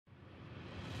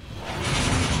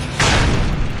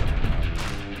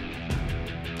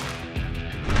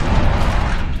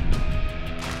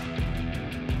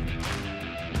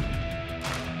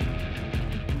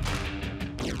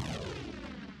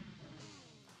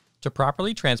To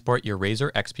properly transport your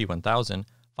RZR XP 1000,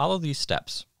 follow these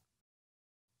steps.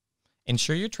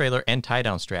 Ensure your trailer and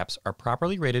tie-down straps are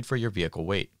properly rated for your vehicle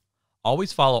weight.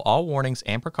 Always follow all warnings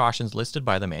and precautions listed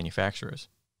by the manufacturers.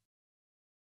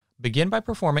 Begin by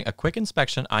performing a quick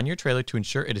inspection on your trailer to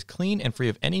ensure it is clean and free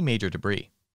of any major debris.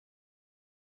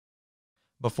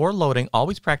 Before loading,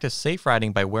 always practice safe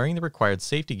riding by wearing the required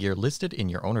safety gear listed in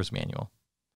your owner's manual.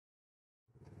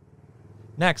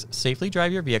 Next, safely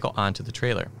drive your vehicle onto the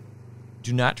trailer.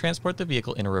 Do not transport the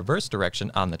vehicle in a reverse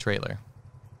direction on the trailer.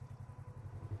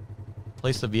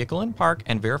 Place the vehicle in park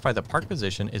and verify the park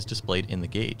position is displayed in the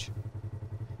gauge.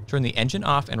 Turn the engine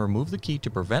off and remove the key to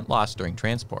prevent loss during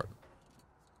transport.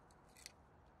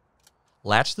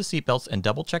 Latch the seatbelts and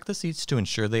double check the seats to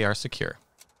ensure they are secure.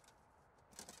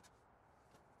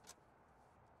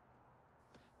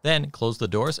 Then close the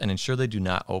doors and ensure they do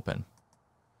not open.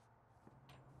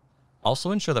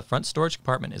 Also ensure the front storage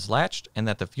compartment is latched and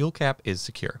that the fuel cap is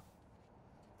secure.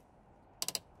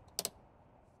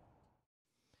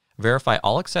 Verify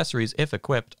all accessories, if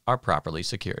equipped, are properly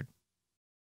secured.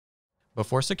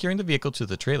 Before securing the vehicle to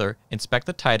the trailer, inspect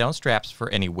the tie-down straps for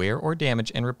any wear or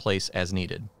damage and replace as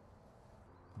needed.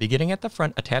 Beginning at the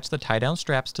front, attach the tie-down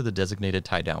straps to the designated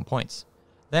tie-down points.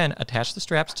 Then, attach the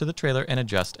straps to the trailer and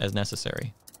adjust as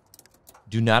necessary.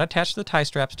 Do not attach the tie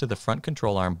straps to the front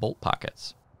control arm bolt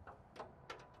pockets.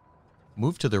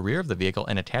 Move to the rear of the vehicle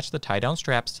and attach the tie-down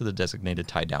straps to the designated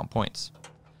tie-down points.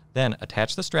 Then,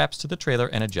 attach the straps to the trailer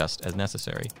and adjust as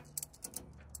necessary.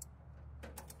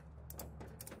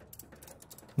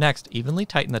 Next, evenly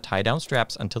tighten the tie-down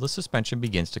straps until the suspension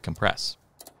begins to compress.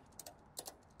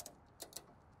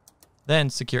 Then,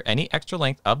 secure any extra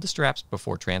length of the straps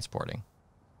before transporting.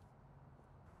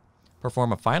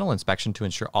 Perform a final inspection to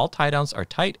ensure all tie-downs are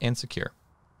tight and secure.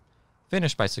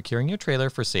 Finish by securing your trailer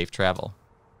for safe travel.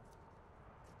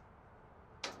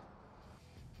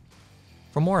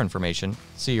 For more information,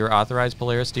 see your authorized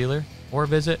Polaris dealer or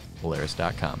visit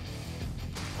Polaris.com.